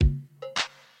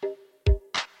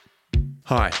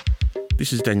Hi,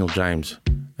 this is Daniel James,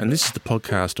 and this is the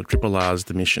podcast of Triple R's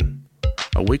The Mission,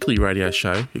 a weekly radio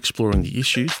show exploring the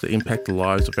issues that impact the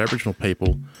lives of Aboriginal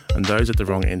people and those at the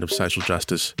wrong end of social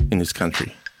justice in this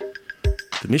country.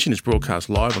 The Mission is broadcast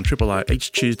live on Triple R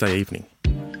each Tuesday evening.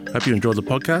 Hope you enjoy the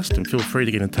podcast and feel free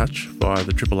to get in touch via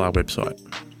the Triple R website.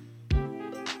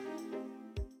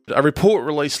 A report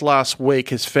released last week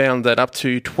has found that up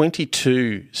to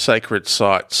 22 sacred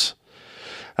sites,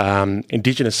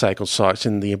 Indigenous sacred sites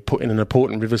in an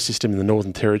important river system in the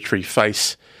Northern Territory,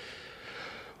 face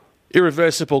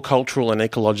irreversible cultural and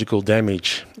ecological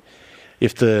damage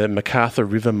if the MacArthur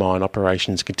River mine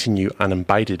operations continue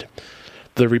unabated.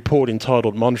 The report,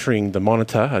 entitled Monitoring the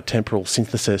Monitor, a temporal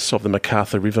synthesis of the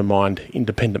MacArthur River Mine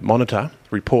Independent Monitor,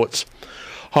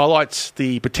 highlights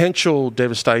the potential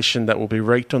devastation that will be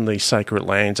wreaked on these sacred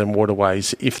lands and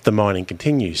waterways if the mining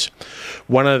continues.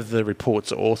 One of the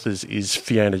report's authors is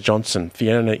Fiona Johnson.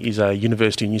 Fiona is a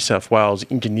University of New South Wales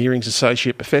Engineering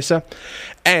Associate Professor,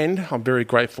 and I'm very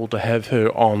grateful to have her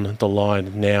on the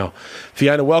line now.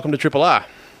 Fiona, welcome to Triple R.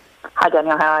 Hi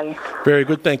Daniel, how are you? Very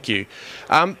good, thank you.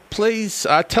 Please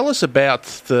tell us about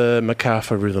the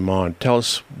MacArthur River mine. Tell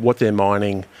us what they're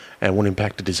mining and what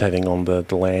impact it is having on the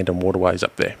land and waterways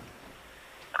up there.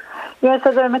 Yeah,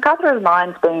 so the MacArthur River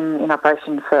mine's been in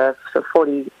operation for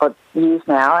 40 odd years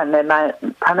now, and they're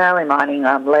primarily mining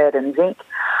lead and zinc.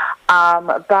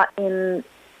 But about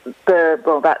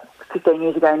 15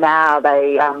 years ago now,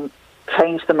 they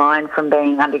changed the mine from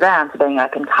being underground to being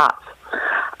open cut.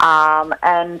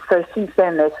 And so since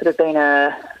then, there's sort of been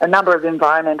a number of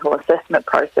environmental assessment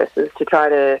processes to try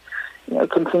to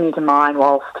continue to mine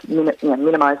whilst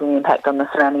minimising the impact on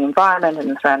the surrounding environment and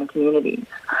the surrounding communities.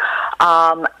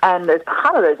 And as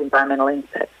part of those environmental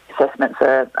assessments,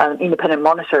 an independent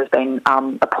monitor has been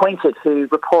appointed who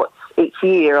reports each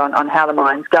year on how the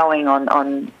mine's going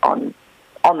on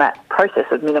that process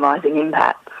of minimising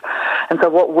impacts. And so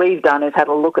what we've done is had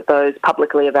a look at those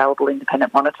publicly available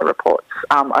independent monitor reports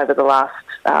over the last,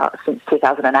 since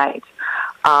 2008,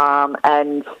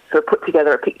 and sort of put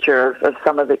together a picture of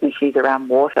some of the issues around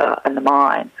water and the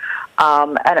mine.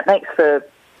 And it makes for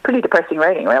pretty depressing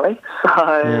reading, really.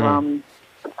 So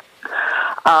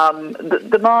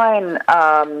the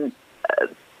mine...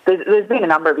 There's been a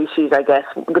number of issues, I guess.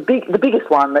 The biggest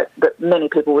one that many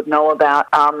people would know about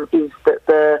is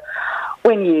that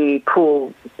when you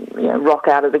pull rock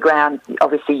out of the ground,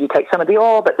 obviously you take some of the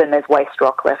ore, but then there's waste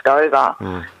rock left over.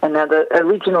 And now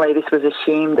originally this was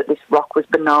assumed that this rock was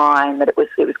benign, that it was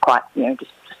quite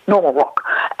just normal rock,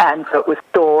 and so it was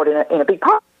stored in a big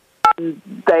pile.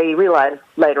 They realised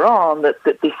later on that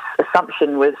this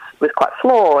assumption was quite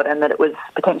flawed and that it was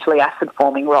potentially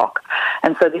acid-forming rock.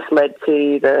 And so this led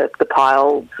to the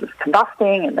pile sort of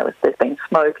combusting, and there's been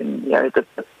smoke, and the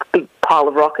big pile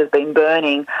of rock has been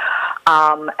burning.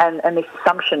 And this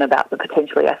assumption about the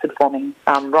potentially acid-forming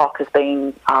rock has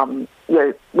been,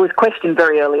 was questioned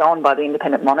very early on by the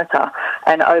independent monitor.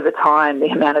 And over time, the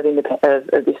amount of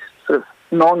this sort of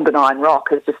non-benign rock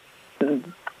has just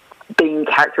being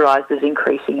characterised as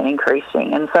increasing and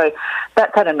increasing. And so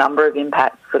that's had a number of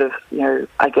impacts sort of,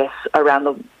 I guess, around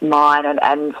the mine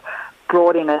and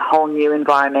brought in a whole new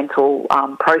environmental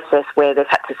process where they've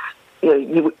had to,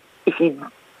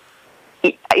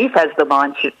 if as the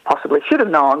mine should have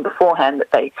known beforehand that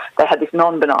they had this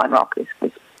non-benign rock,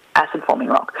 this acid-forming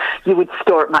rock, you would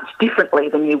store it much differently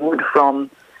than you would from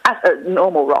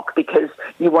normal rock, because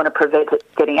you want to prevent it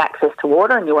getting access to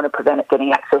water and you want to prevent it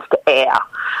getting access to air.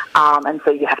 And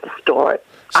so you have to store it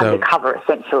undercover,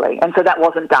 essentially. And so that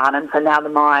wasn't done. And so now the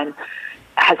mine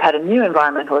has had a new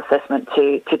environmental assessment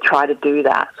to try to do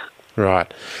that.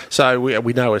 Right. So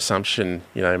we know assumption,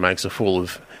 makes a fool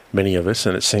of many of us,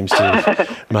 and it seems to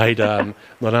have made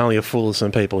not only a fool of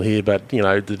some people here, but,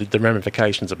 the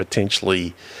ramifications are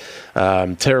potentially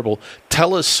terrible.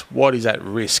 Tell us what is at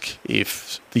risk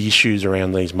if the issues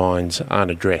around these mines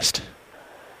aren't addressed.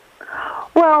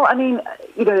 Well, I mean,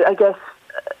 I guess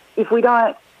if we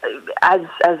don't, as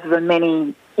the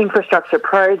many infrastructure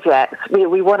projects,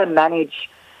 we want to manage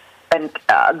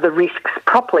the risks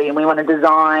properly, and we want to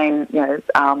design,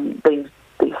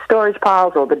 these storage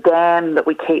piles or the dam that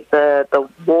we keep the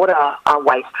water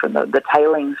waste from the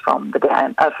tailings from the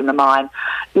dam from the mine.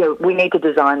 We need to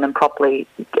design them properly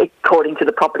according to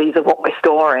the properties of what we're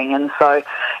storing. And so,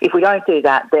 if we don't do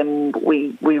that, then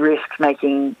we risk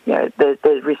making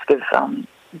the risk of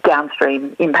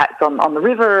downstream impacts on the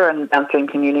river and downstream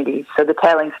communities. So the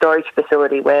tailings storage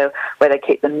facility where they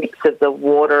keep the mix of the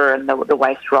water and the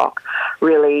waste rock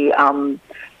really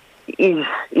is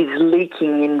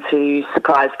leaking into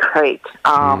Surprise Creek,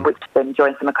 which then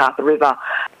joins the MacArthur River.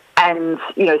 And,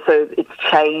 so it's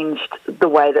changed the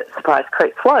way that Surprise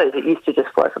Creek flows. It used to just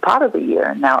flow for part of the year,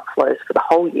 and now it flows for the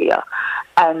whole year.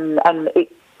 And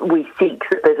we think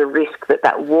that there's a risk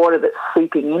that water that's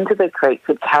seeping into the creek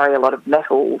could carry a lot of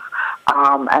metals,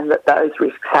 and that those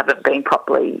risks haven't been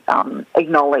properly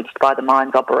acknowledged by the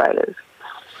mines operators.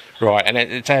 Right, and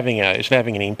it's having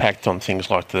an impact on things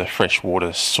like the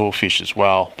freshwater sawfish as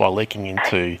well by leaking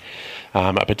into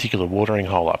a particular watering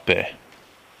hole up there.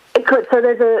 It could. So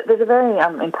there's a very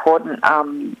important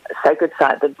sacred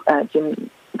site, the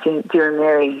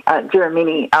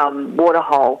Jiramini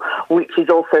waterhole, which is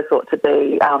also thought to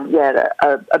be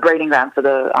a breeding ground for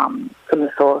the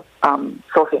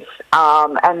sawfish.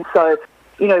 And so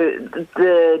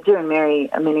the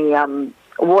Jiramini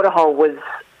waterhole was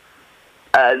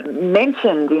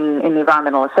mentioned in the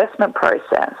environmental assessment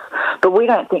process, but we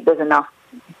don't think there's enough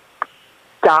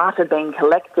data being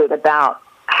collected about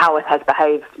how it has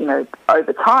behaved,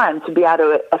 over time to be able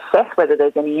to assess whether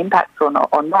there's any impacts or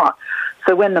not.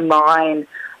 So when the mine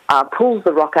pulls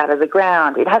the rock out of the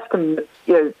ground, it has to,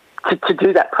 to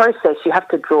do that process, you have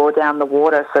to draw down the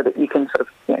water so that you can sort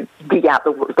of, dig out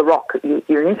the rock that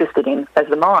you're interested in as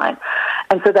the mine.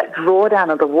 And so that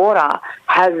drawdown of the water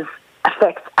has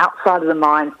effects outside of the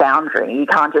mine's boundary. You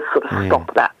can't just sort of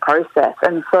stop that process.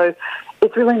 And so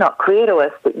it's really not clear to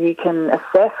us that you can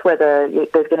assess whether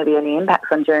there's going to be any impacts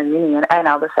on Jiramini and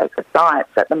other sacred sites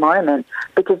at the moment,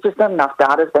 because just not enough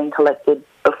data has been collected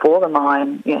before the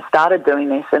mine started doing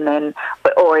this, and then,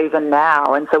 or even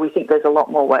now. And so we think there's a lot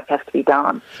more work has to be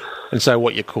done. And so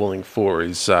what you're calling for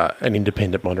is an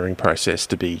independent monitoring process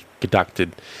to be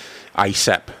conducted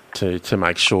ASAP to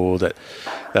make sure that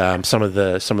some of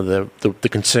the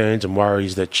concerns and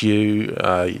worries that you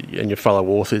and your fellow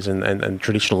authors and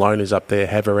traditional owners up there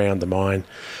have around the mine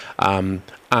aren't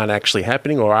actually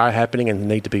happening or are happening and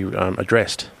need to be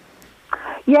addressed.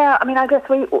 Yeah, I mean, I guess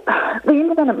the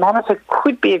independent monitor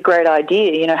could be a great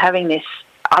idea, having this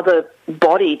other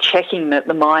body checking that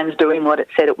the mine's doing what it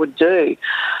said it would do,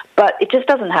 but it just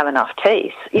doesn't have enough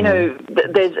teeth.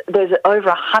 There's over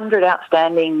 100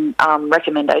 outstanding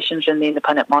recommendations in the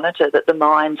independent monitor that the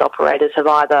mines operators have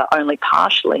either only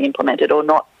partially implemented or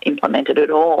not implemented at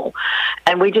all.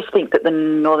 And we just think that the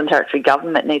Northern Territory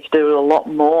government needs to do a lot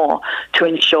more to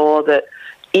ensure that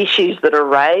issues that are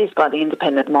raised by the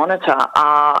independent monitor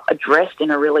are addressed in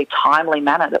a really timely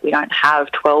manner, that we don't have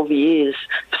 12 years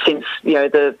since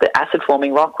the acid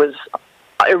forming rock was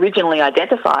originally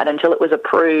identified until it was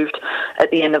approved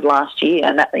at the end of last year.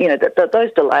 And that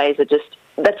those delays are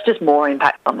that's just more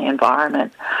impact on the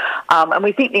environment. And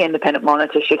we think the independent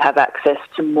monitor should have access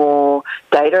to more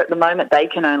data. At the moment, they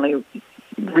can only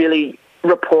really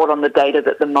report on the data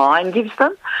that the mine gives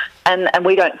them, and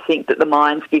we don't think that the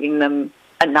mine's giving them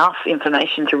enough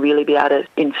information to really be able to,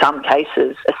 in some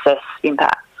cases, assess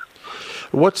impact.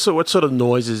 What sort of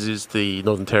noises is the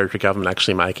Northern Territory government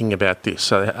actually making about this?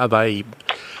 So are they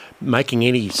making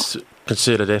any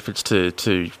concerted efforts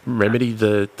to remedy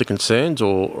the concerns,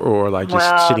 or are they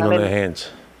just sitting on their hands?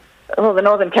 Well, the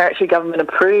Northern Territory government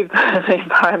approved the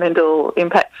environmental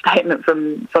impact statement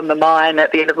from the mine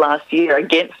at the end of last year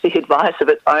against the advice of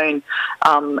its own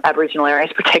Aboriginal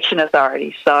Areas Protection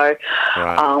Authority. So,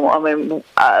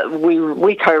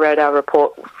 we co-wrote our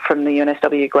report from the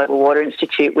UNSW Global Water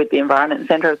Institute with the Environment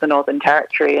Centre of the Northern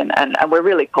Territory, and we're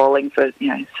really calling for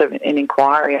sort of an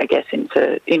inquiry, I guess,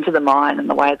 into the mine and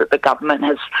the way that the government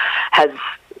has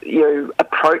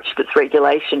approached its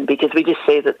regulation, because we just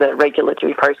see that the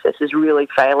regulatory process is really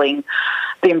failing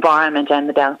the environment and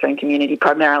the downstream community,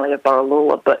 primarily of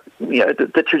Borroloola, but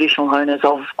the traditional owners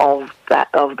of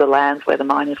the lands where the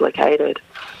mine is located.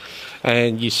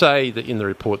 And you say that in the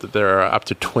report that there are up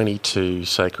to 22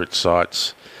 sacred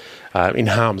sites in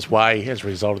harm's way as a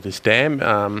result of this dam.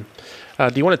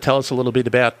 Do you want to tell us a little bit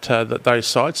about those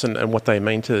sites and what they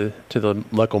mean to the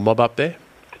local mob up there?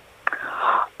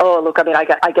 Oh, look, I mean, I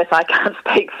guess I can't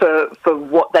speak for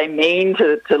what they mean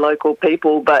to local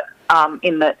people, but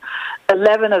in that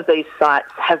 11 of these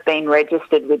sites have been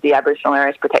registered with the Aboriginal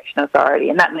Areas Protection Authority,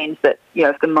 and that means that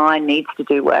if the mine needs to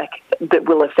do work that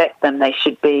will affect them, they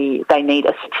need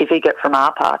a certificate from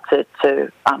ARPA to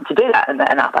do that, and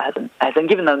ARPA hasn't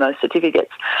given them those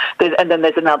certificates. And then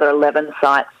there's another 11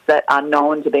 sites that are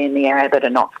known to be in the area that are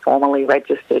not formally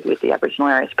registered with the Aboriginal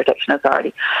Areas Protection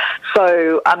Authority.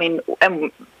 So, I mean,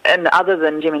 and other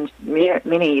than Jim and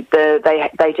Minnie,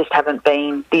 they just haven't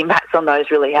been, the impacts on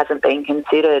those really hasn't been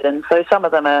considered. And so some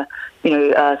of them are,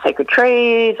 sacred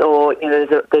trees, or,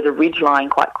 there's a ridge line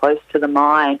quite close to the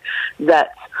mine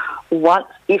that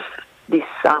if this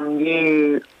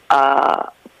new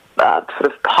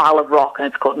sort of pile of rock, and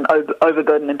it's called an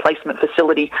overburden emplacement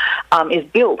facility, is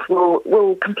built,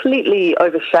 will completely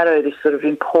overshadow this sort of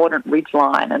important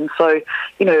ridgeline. And so,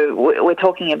 we're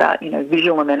talking about,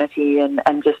 visual amenity and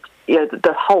just,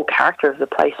 the whole character of the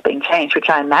place being changed, which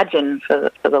I imagine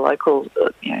for the local,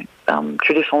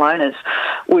 traditional owners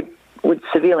would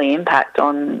severely impact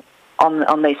on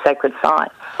these sacred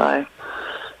sites. So,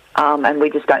 and we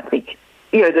just don't think,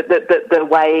 the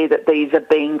way that these are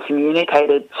being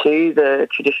communicated to the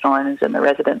traditional owners and the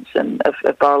residents of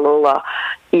Borroloola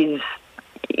is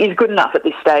good enough at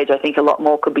this stage. I think a lot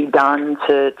more could be done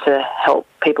to help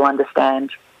people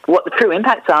understand what the true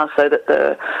impacts are, so that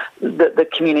the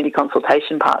community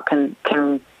consultation part can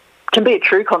be a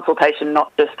true consultation,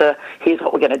 not just a here's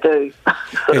what we're going to do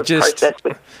process,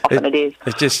 which often it is.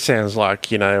 It just sounds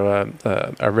like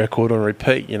a record on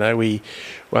repeat. We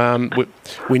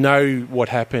know what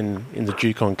happened in the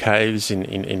Yukon Caves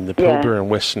in the Pilbara in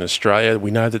Western Australia.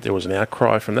 We know that there was an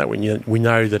outcry from that. We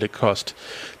know that it cost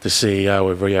the CEO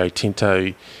of Rio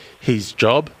Tinto his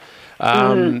job.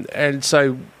 And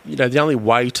so, the only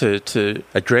way to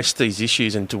address these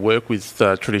issues and to work with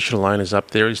traditional owners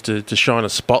up there is to shine a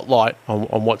spotlight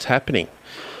on what's happening.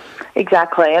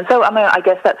 Exactly. And so, I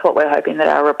guess that's what we're hoping that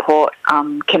our report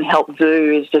can help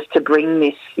do, is just to bring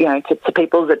this, to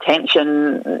people's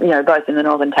attention, both in the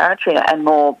Northern Territory and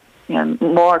more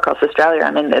across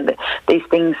Australia. These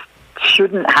things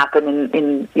shouldn't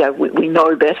happen we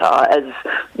know better as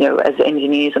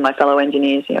engineers and my fellow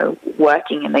engineers,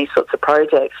 working in these sorts of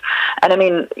projects. And I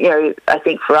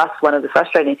think for us, one of the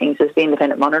frustrating things is the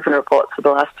independent monitoring reports for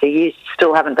the last 2 years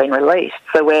still haven't been released.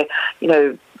 So we're,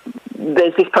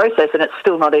 there's this process and it's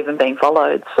still not even being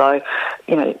followed. So,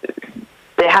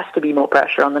 there has to be more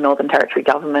pressure on the Northern Territory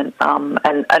government,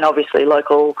 and obviously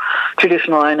local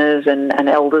traditional owners and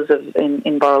elders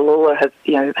in Borroloola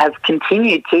have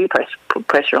continued to put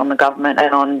pressure on the government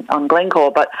and on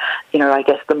Glencore. But I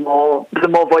guess the more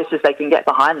voices they can get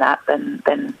behind that, then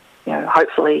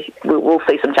hopefully we'll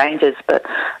see some changes. But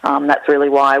that's really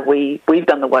why we've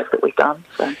done the work that we've done.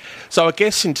 So I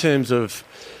guess in terms of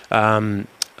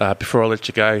before I let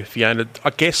you go, Fiona, I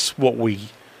guess what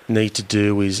we need to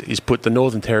do is put the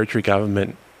Northern Territory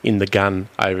government in the gun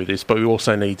over this, but we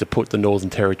also need to put the Northern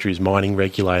Territory's mining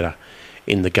regulator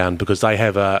in the gun, because they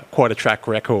have quite a track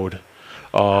record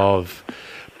of,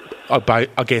 I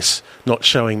guess, not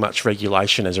showing much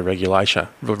regulation as a regulator.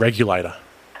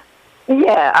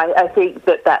 Yeah, I think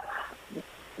that's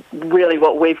really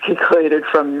what we've concluded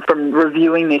from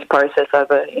reviewing this process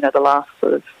over the last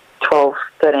sort of 12,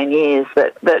 13 years,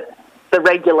 that the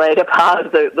regulator part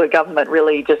of the government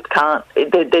really just can't.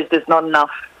 There's just not enough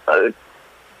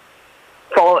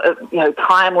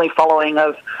timely following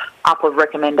of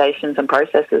recommendations and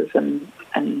processes, and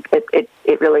it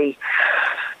really,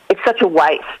 it's such a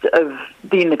waste of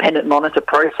the independent monitor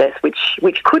process,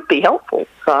 which could be helpful.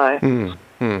 So.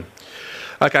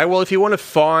 Okay, well, if you want to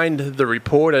find the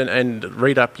report and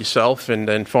read up yourself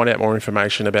and find out more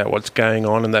information about what's going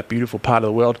on in that beautiful part of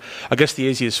the world, I guess the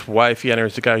easiest way, Fiona,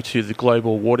 is to go to the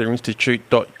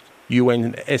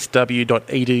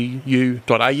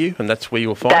globalwaterinstitute.unsw.edu.au, and that's where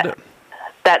you'll find it.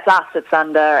 That's us. It's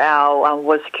under our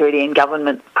water security and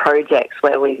government projects,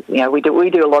 where we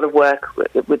do a lot of work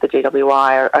with the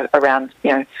GWI around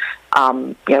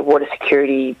water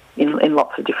security in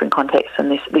lots of different contexts,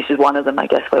 and this is one of them, I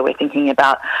guess, where we're thinking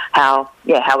about how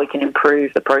we can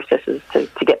improve the processes to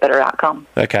get better outcomes.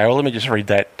 Okay, well, let me just read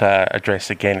that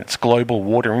address again. It's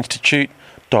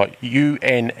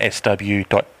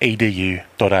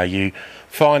globalwaterinstitute.unsw.edu.au.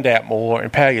 Find out more,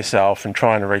 empower yourself, and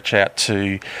trying to reach out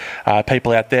to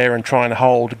people out there and trying to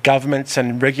hold governments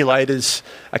and regulators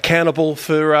accountable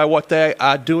for what they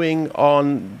are doing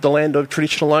on the land of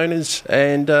traditional owners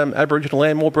and Aboriginal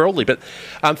land more broadly. But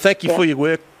thank you for your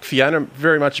work, Fiona.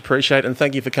 Very much appreciate it, and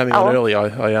thank you for coming on early.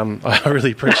 I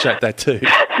really appreciate that too.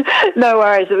 No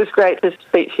worries. It was great to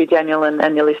speak to you, Daniel,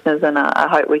 and your listeners, and I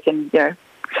hope we can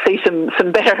see some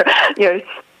better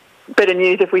better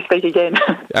news if we speak again.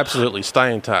 Absolutely.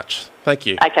 Stay in touch. Thank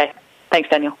you. Okay. Thanks,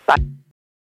 Daniel. Bye.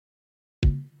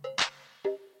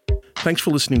 Thanks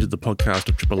for listening to the podcast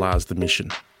of Triple R's The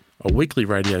Mission, a weekly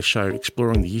radio show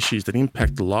exploring the issues that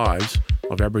impact the lives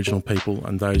of Aboriginal people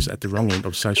and those at the wrong end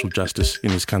of social justice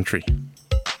in this country.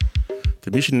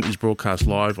 The Mission is broadcast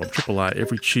live on Triple R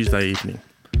every Tuesday evening.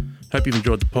 Hope you've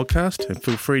enjoyed the podcast, and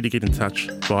feel free to get in touch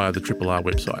via the Triple R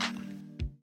website.